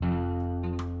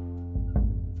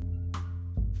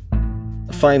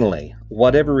Finally,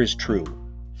 whatever is true,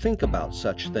 think about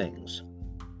such things.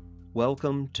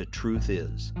 Welcome to Truth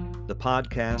Is, the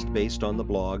podcast based on the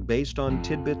blog, based on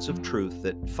tidbits of truth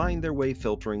that find their way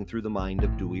filtering through the mind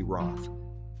of Dewey Roth.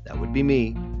 That would be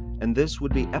me, and this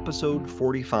would be episode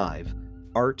 45,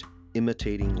 Art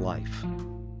Imitating Life.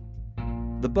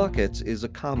 The Buckets is a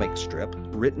comic strip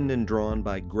written and drawn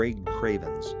by Greg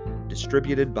Cravens,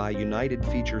 distributed by United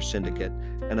Feature Syndicate,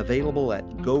 and available at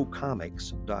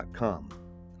gocomics.com.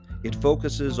 It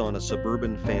focuses on a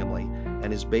suburban family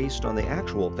and is based on the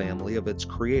actual family of its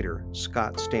creator,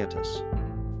 Scott Stantis.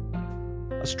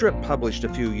 A strip published a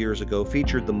few years ago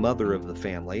featured the mother of the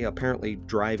family apparently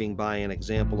driving by an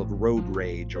example of road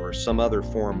rage or some other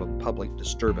form of public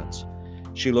disturbance.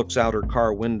 She looks out her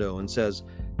car window and says,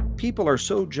 "People are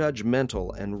so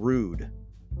judgmental and rude."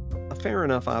 A fair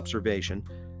enough observation,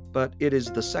 but it is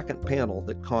the second panel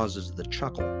that causes the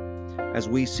chuckle, as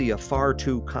we see a far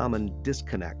too common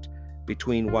disconnect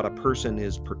between what a person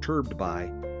is perturbed by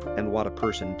and what a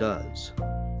person does.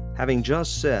 Having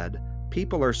just said,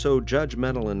 "People are so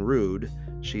judgmental and rude,"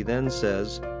 she then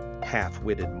says,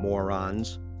 "Half-witted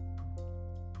morons."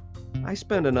 I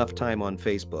spend enough time on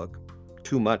Facebook,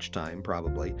 too much time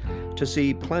probably, to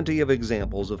see plenty of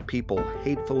examples of people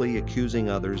hatefully accusing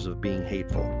others of being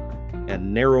hateful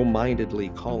and narrow-mindedly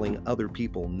calling other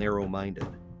people narrow-minded.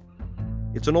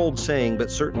 It's an old saying, but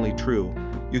certainly true.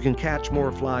 You can catch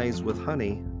more flies with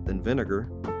honey than vinegar.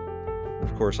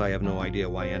 Of course, I have no idea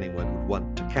why anyone would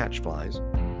want to catch flies.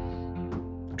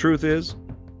 Truth is,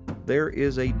 there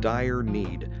is a dire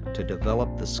need to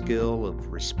develop the skill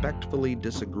of respectfully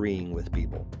disagreeing with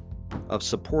people, of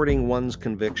supporting one's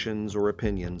convictions or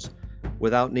opinions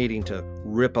without needing to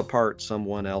rip apart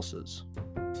someone else's.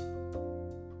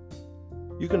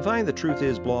 You can find the Truth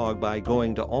Is blog by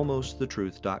going to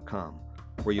almostthetruth.com,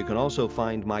 where you can also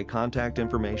find my contact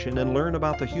information and learn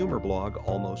about the humor blog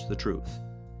Almost the Truth.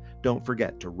 Don't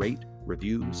forget to rate,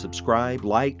 review, subscribe,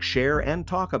 like, share, and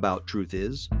talk about Truth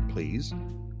Is, please,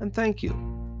 and thank you.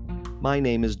 My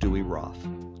name is Dewey Roth.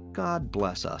 God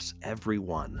bless us,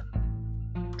 everyone.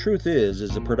 Truth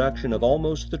Is a production of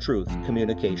Almost the Truth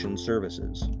Communication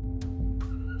Services.